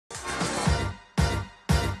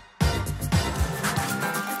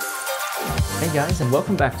Hey guys, and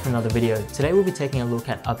welcome back to another video. Today we'll be taking a look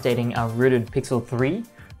at updating our rooted Pixel 3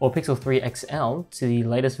 or Pixel 3 XL to the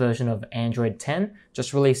latest version of Android 10,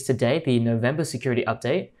 just released today, the November security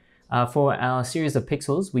update. For our series of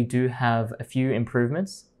Pixels, we do have a few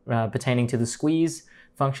improvements pertaining to the squeeze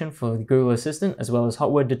function for the Google Assistant, as well as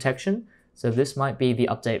hot word detection. So this might be the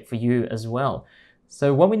update for you as well.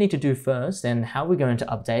 So what we need to do first and how we're going to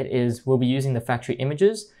update is we'll be using the factory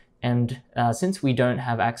images. And since we don't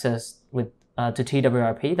have access to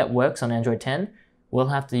TWRP that works on Android 10, we'll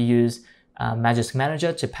have to use Magisk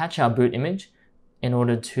Manager to patch our boot image in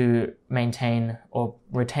order to maintain or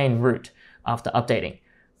retain root after updating.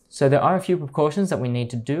 So there are a few precautions that we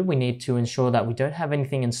need to do. We need to ensure that we don't have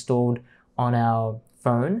anything installed on our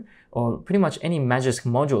phone or pretty much any Magisk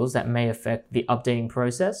modules that may affect the updating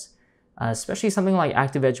process, especially something like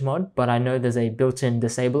ActiveEdge but I know there's a built-in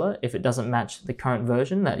disabler if it doesn't match the current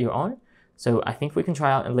version that you're on. So I think we can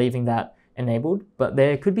try out and leaving that enabled, but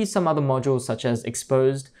there could be some other modules such as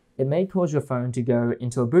exposed. It may cause your phone to go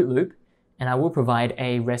into a boot loop, and I will provide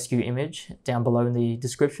a rescue image down below in the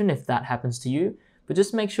description if that happens to you. But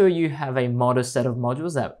just make sure you have a modest set of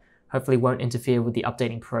modules that hopefully won't interfere with the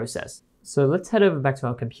updating process. So let's head over back to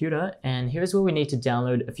our computer, and here's where we need to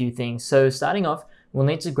download a few things. So starting off, we'll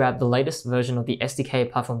need to grab the latest version of the SDK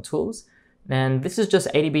Platform Tools. And this is just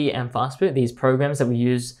ADB and fastboot, these programs that we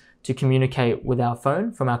use to communicate with our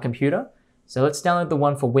phone from our computer. So let's download the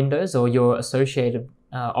one for Windows or your associated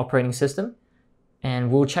operating system.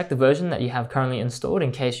 And we'll check the version that you have currently installed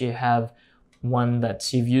in case you have one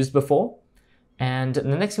that you've used before. And the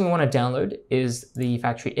next thing we want to download is the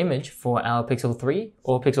factory image for our Pixel 3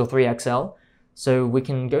 or Pixel 3 XL. So we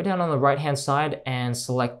can go down on the right-hand side and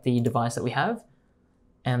select the device that we have,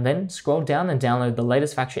 and then scroll down and download the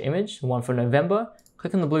latest factory image, the one for November.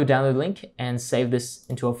 Click on the blue download link and save this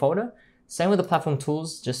into a folder. Same with the platform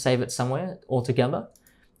tools, just save it somewhere altogether.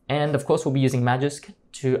 And of course, we'll be using Magisk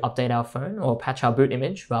to update our phone or patch our boot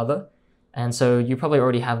image rather. And so you probably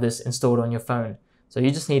already have this installed on your phone. So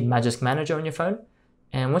you just need Magisk Manager on your phone.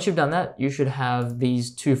 And once you've done that, you should have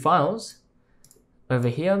these two files over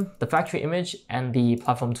here, the factory image and the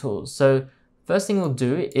platform tools. So first thing we'll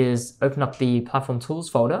do is open up the platform tools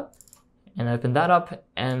folder and open that up.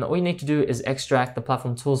 And all you need to do is extract the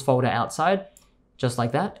platform tools folder outside, just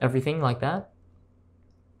like that, everything like that.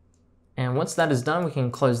 And once that is done, we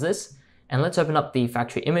can close this and let's open up the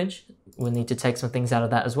factory image. We'll need to take some things out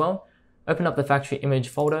of that as well. Open up the factory image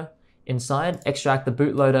folder. Inside, extract the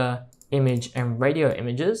bootloader image and radio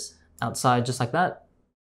images outside, just like that.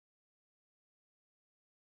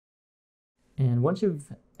 And once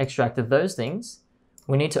you've extracted those things,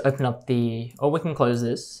 we need to open up we can close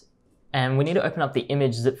this, and we need to open up the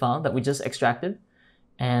image zip file that we just extracted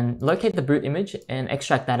and locate the boot image and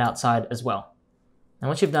extract that outside as well. And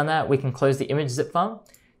once you've done that, we can close the image zip file,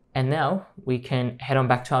 and now we can head on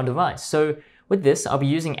back to our device. So with this, I'll be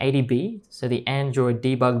using ADB, so the Android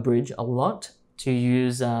debug bridge, a lot to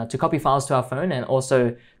use to copy files to our phone and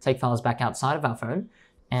also take files back outside of our phone.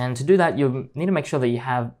 And to do that, you'll need to make sure that you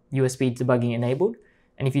have USB debugging enabled.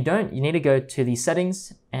 And if you don't, you need to go to the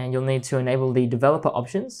settings and you'll need to enable the developer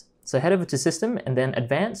options. So head over to System and then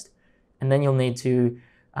Advanced, and then you'll need to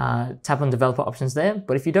tap on developer options there.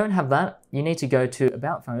 But if you don't have that, you need to go to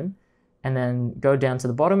About Phone and then go down to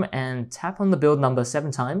the bottom and tap on the build number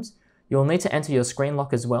 7 times. You'll need to enter your screen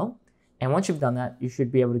lock as well. And once you've done that, you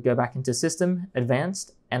should be able to go back into System,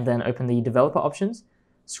 Advanced, and then open the developer options.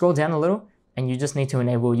 Scroll down a little, and you just need to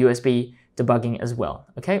enable USB debugging as well,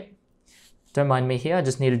 okay? Don't mind me here, I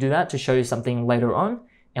just need to do that to show you something later on.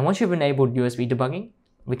 And once you've enabled USB debugging,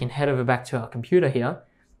 we can head over back to our computer here,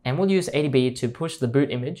 and we'll use ADB to push the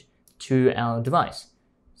boot image to our device.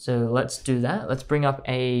 So let's do that. Let's bring up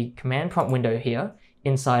a command prompt window here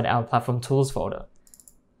inside our platform tools folder.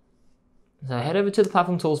 So head over to the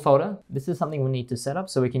platform tools folder. This is something we need to set up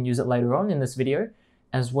so we can use it later on in this video,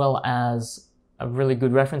 as well as a really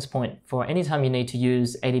good reference point for any time you need to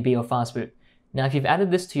use ADB or fastboot. Now, if you've added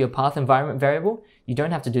this to your path environment variable, you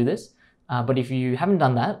don't have to do this. But if you haven't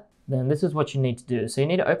done that, then this is what you need to do. So you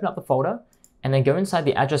need to open up the folder and then go inside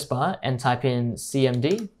the address bar and type in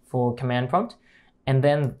CMD for command prompt. And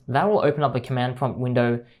then that will open up the command prompt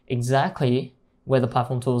window exactly where the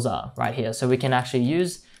platform tools are right here. So we can actually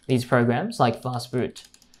use these programs like fastboot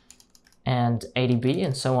and ADB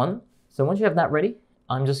and so on. So once you have that ready,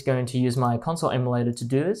 I'm just going to use my console emulator to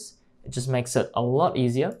do this. It just makes it a lot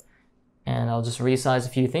easier. And I'll just resize a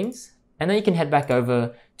few things. And then you can head back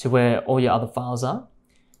over to where all your other files are.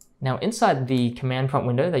 Now inside the command prompt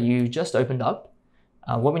window that you just opened up,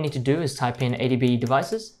 what we need to do is type in ADB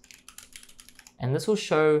devices. And this will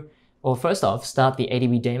show Well, first off, start the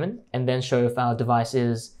ADB daemon and then show if our device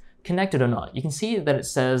is connected or not. You can see that it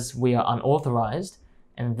says we are unauthorized,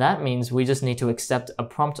 and that means we just need to accept a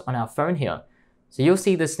prompt on our phone here. So you'll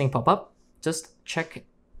see this thing pop up. Just check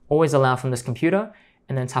always allow from this computer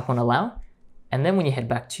and then tap on allow. And then when you head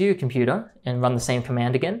back to your computer and run the same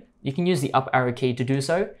command again, you can use the up arrow key to do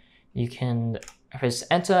so. You can press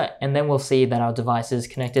enter, and then we'll see that our device is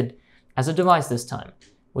connected as a device this time,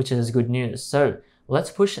 which is good news. So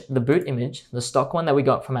let's push the boot image, the stock one that we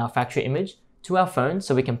got from our factory image, to our phone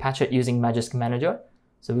so we can patch it using Magisk Manager.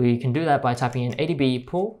 So we can do that by typing in ADB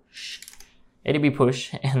push,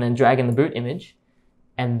 and then drag in the boot image,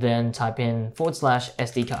 and then type in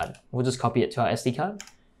 /SD card. We'll just copy it to our SD card.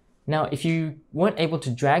 Now, if you weren't able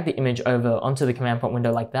to drag the image over onto the command prompt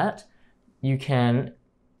window like that, you can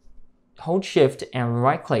hold shift and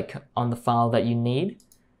right click on the file that you need,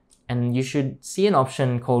 and you should see an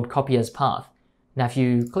option called copy as path. Now, if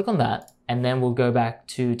you click on that, and then we'll go back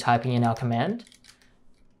to typing in our command,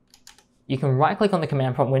 you can right click on the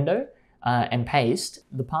command prompt window and paste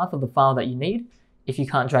the path of the file that you need if you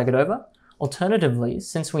can't drag it over. Alternatively,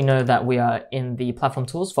 since we know that we are in the Platform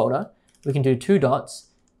Tools folder, we can do 2 dots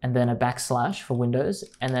and then a / for Windows.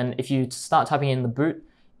 And then if you start typing in the boot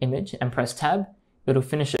image and press tab, it'll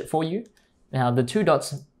finish it for you. Now, the 2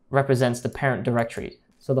 dots represents the parent directory.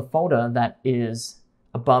 So the folder that is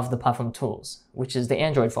above the Platform Tools, which is the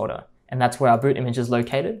Android folder. And that's where our boot image is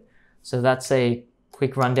located. So that's a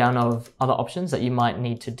quick rundown of other options that you might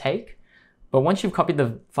need to take. But once you've copied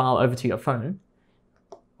the file over to your phone,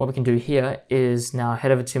 what we can do here is now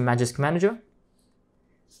head over to Magisk Manager,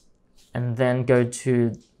 and then go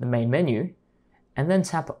to the main menu, and then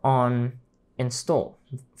tap on Install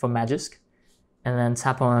for Magisk, and then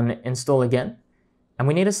tap on Install again. And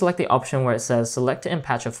we need to select the option where it says Select and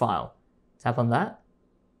Patch a File. Tap on that.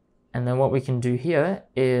 And then what we can do here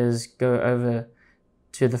is go over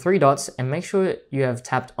to the 3 dots and make sure you have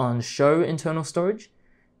tapped on Show Internal Storage.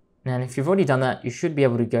 And if you've already done that, you should be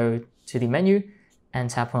able to go to the menu and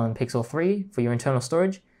tap on Pixel 3 for your internal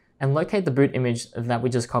storage and locate the boot image that we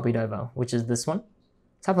just copied over, which is this one.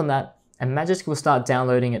 Tap on that, and Magisk will start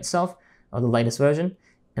downloading itself, or the latest version,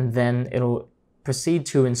 and then it'll proceed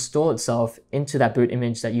to install itself into that boot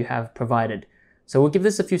image that you have provided. So we'll give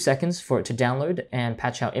this a few seconds for it to download and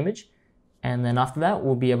patch our image, and then after that,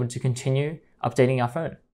 we'll be able to continue updating our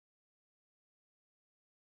phone.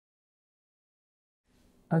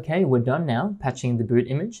 Okay, we're done now patching the boot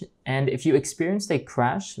image, and if you experienced a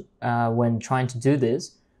crash when trying to do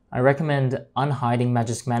this, I recommend unhiding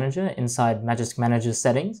Magisk Manager inside Magisk Manager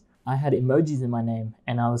settings. I had emojis in my name,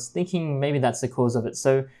 and I was thinking maybe that's the cause of it.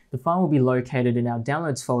 So the file will be located in our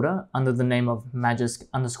downloads folder under the name of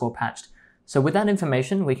magisk_patched. So with that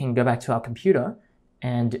information, we can go back to our computer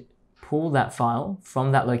and pull that file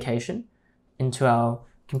from that location into our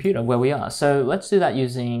computer where we are. So let's do that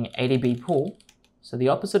using ADB pull. So the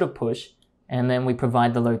opposite of push, and then we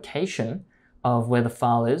provide the location of where the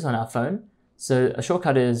file is on our phone. So a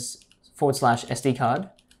shortcut is /SD card,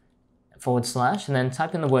 and then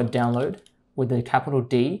type in the word download with a capital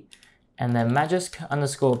D, and then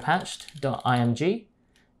magisk_patched.img,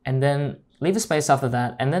 and then leave a space after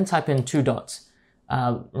that, and then type in 2 dots.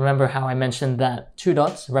 Remember how I mentioned that 2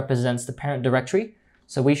 dots represents the parent directory,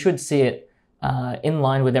 so we should see it in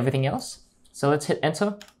line with everything else. So let's hit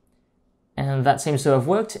enter. And that seems to have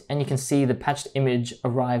worked, and you can see the patched image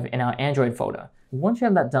arrive in our Android folder. Once you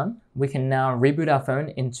have that done, we can now reboot our phone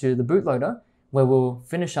into the bootloader, where we'll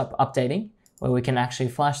finish up updating, where we can actually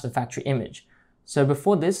flash the factory image. So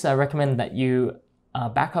before this, I recommend that you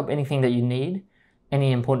back up anything that you need,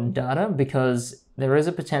 any important data, because there is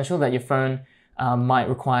a potential that your phone might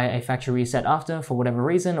require a factory reset after for whatever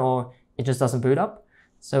reason, or it just doesn't boot up.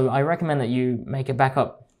 So I recommend that you make a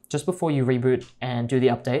backup just before you reboot and do the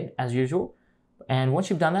update as usual. And once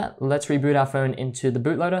you've done that, let's reboot our phone into the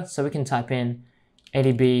bootloader. So we can type in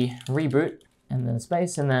ADB reboot and then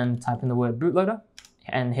space, and then type in the word bootloader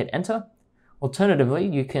and hit enter. Alternatively,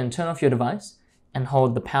 you can turn off your device and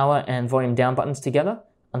hold the power and volume down buttons together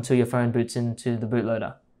until your phone boots into the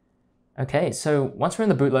bootloader. Okay, so once we're in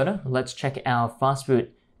the bootloader, let's check our fastboot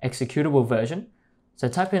executable version. So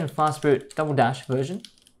type in fastboot --version.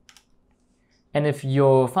 And if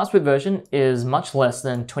your fastboot version is much less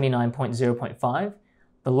than 29.0.5,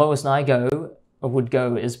 the lowest I would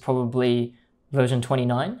go is probably version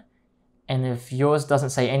 29. And if yours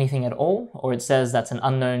doesn't say anything at all, or it says that's an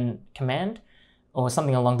unknown command, or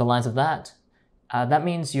something along the lines of that, that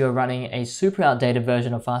means you're running a super outdated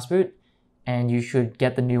version of fastboot, and you should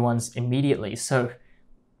get the new ones immediately. So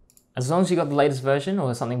as long as you got the latest version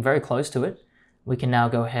or something very close to it, we can now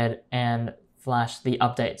go ahead and flash the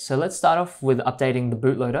update. So let's start off with updating the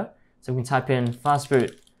bootloader. So we can type in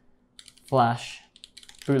fastboot flash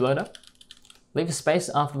bootloader. Leave a space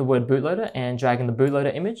after the word bootloader and drag in the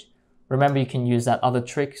bootloader image. Remember, you can use that other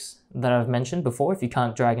tricks that I've mentioned before if you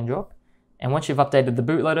can't drag and drop. And once you've updated the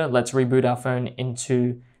bootloader, let's reboot our phone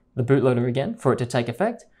into the bootloader again for it to take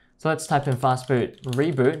effect. So let's type in fastboot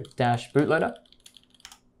reboot-bootloader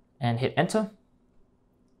and hit enter.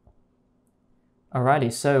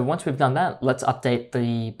 Alrighty, so once we've done that, let's update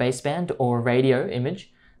the baseband or radio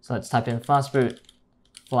image. So let's type in fastboot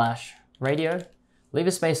flash radio. Leave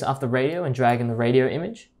a space after radio and drag in the radio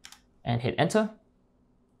image and hit enter.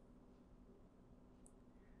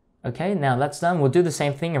 Okay, now that's done. We'll do the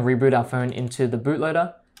same thing and reboot our phone into the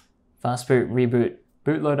bootloader. Fastboot reboot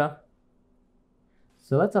bootloader.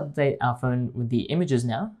 So let's update our phone with the images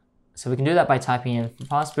now. So we can do that by typing in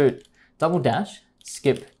fastboot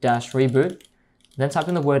 --skip-reboot. Then type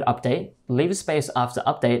in the word update, leave a space after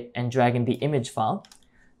update and drag in the image file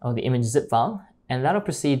or the image zip file. And that'll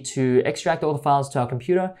proceed to extract all the files to our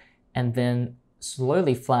computer and then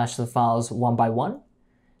slowly flash the files one by one.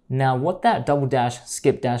 Now what that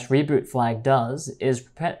 --skip-reboot flag does is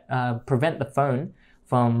prevent the phone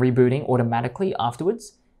from rebooting automatically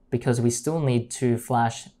afterwards, because we still need to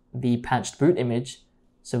flash the patched boot image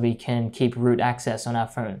so we can keep root access on our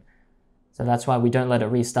phone. So that's why we don't let it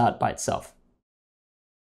restart by itself.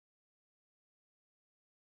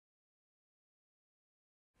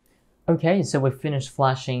 Okay, so we've finished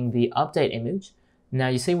flashing the update image. Now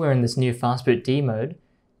you see we're in this new fastboot D mode,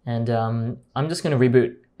 and I'm just going to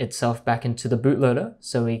reboot itself back into the bootloader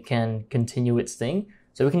so we can continue its thing.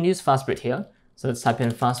 So we can use fastboot here. So let's type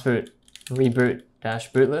in fastboot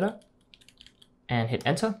reboot-bootloader and hit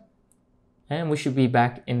enter. And we should be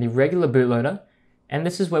back in the regular bootloader. And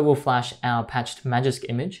this is where we'll flash our patched Magisk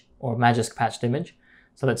image or Magisk patched image.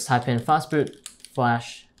 So let's type in fastboot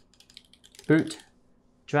flash boot,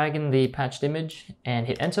 drag in the patched image and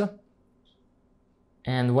hit enter.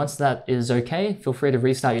 And once that is okay, feel free to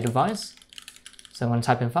restart your device. So I'm going to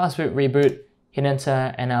type in fastboot reboot, hit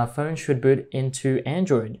enter, and our phone should boot into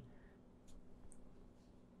Android.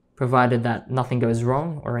 Provided that nothing goes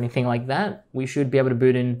wrong or anything like that, we should be able to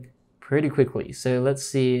boot in pretty quickly. So let's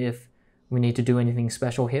see if we need to do anything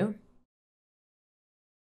special here.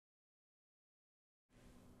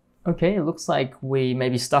 Okay, it looks like we may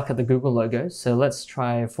be stuck at the Google logo, so let's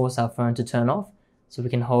try force our phone to turn off. So we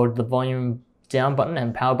can hold the volume down button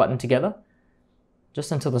and power button together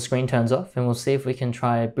just until the screen turns off, and we'll see if we can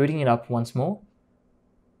try booting it up once more.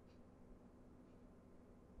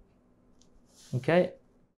 Okay.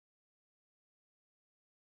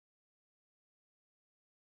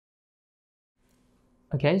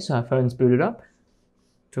 Okay, so our phone's booted up.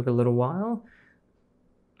 Took a little while.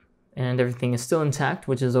 And everything is still intact,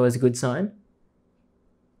 which is always a good sign.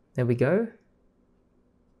 There we go.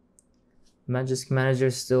 Magisk Manager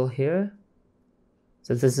is still here.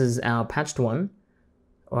 So this is our patched one,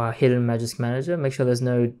 or our hidden Magisk Manager. Make sure there's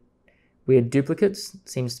no weird duplicates.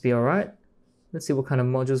 Seems to be alright. Let's see what kind of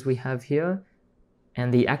modules we have here.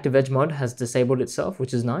 And the Active Edge mod has disabled itself,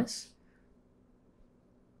 which is nice.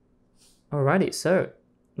 Alrighty, so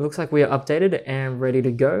it looks like we are updated and ready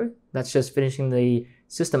to go. That's just finishing the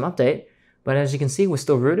system update. But as you can see, we're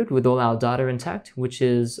still rooted with all our data intact, which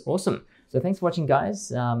is awesome. So thanks for watching,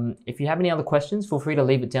 guys. If you have any other questions, feel free to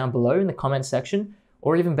leave it down below in the comments section.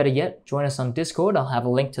 Or even better yet, join us on Discord. I'll have a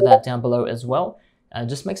link to that down below as well. It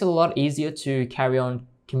just makes it a lot easier to carry on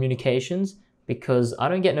communications, because I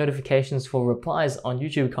don't get notifications for replies on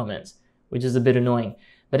YouTube comments, which is a bit annoying.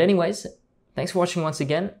 But anyways, thanks for watching once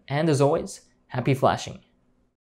again, and as always, happy flashing.